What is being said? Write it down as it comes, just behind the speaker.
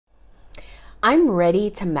I'm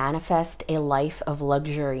ready to manifest a life of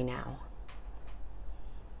luxury now.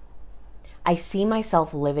 I see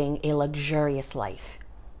myself living a luxurious life.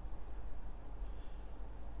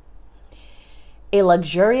 A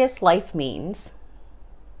luxurious life means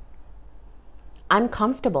I'm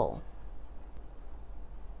comfortable.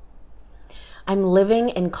 I'm living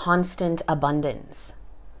in constant abundance.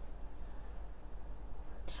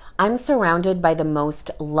 I'm surrounded by the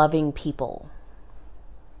most loving people.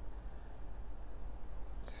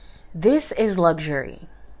 This is luxury.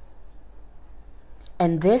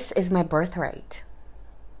 And this is my birthright.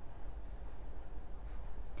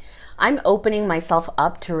 I'm opening myself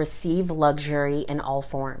up to receive luxury in all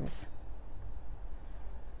forms.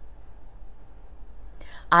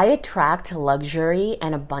 I attract luxury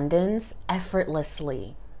and abundance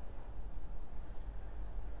effortlessly.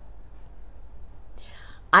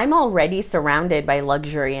 I'm already surrounded by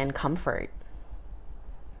luxury and comfort.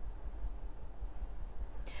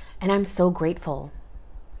 And I'm so grateful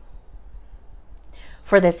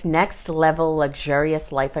for this next level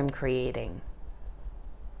luxurious life I'm creating.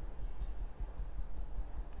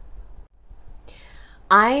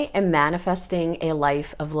 I am manifesting a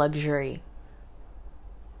life of luxury.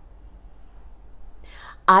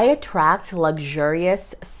 I attract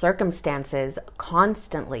luxurious circumstances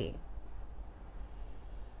constantly.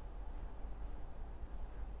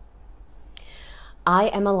 I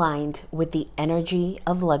am aligned with the energy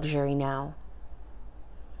of luxury now.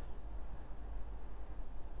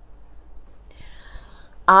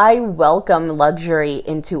 I welcome luxury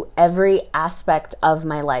into every aspect of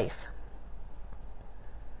my life.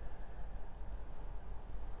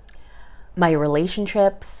 My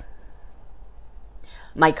relationships,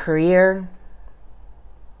 my career,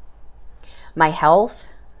 my health.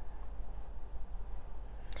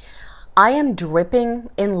 I am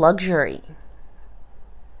dripping in luxury.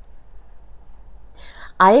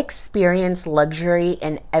 I experience luxury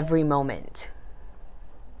in every moment.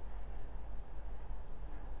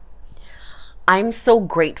 I'm so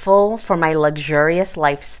grateful for my luxurious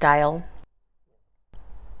lifestyle.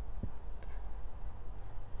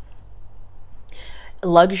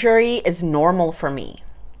 Luxury is normal for me.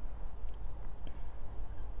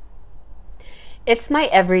 It's my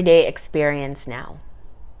everyday experience now.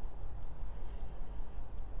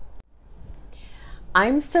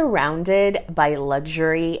 I'm surrounded by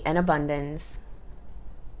luxury and abundance.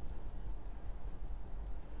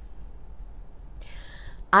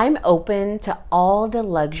 I'm open to all the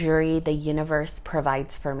luxury the universe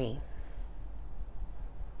provides for me.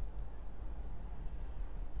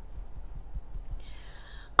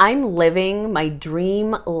 I'm living my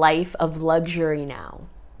dream life of luxury now.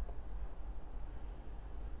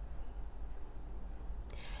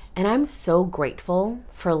 And I'm so grateful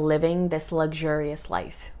for living this luxurious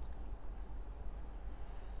life.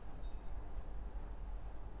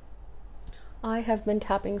 I have been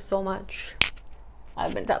tapping so much.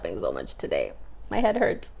 I've been tapping so much today. My head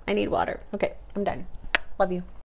hurts. I need water. Okay, I'm done. Love you.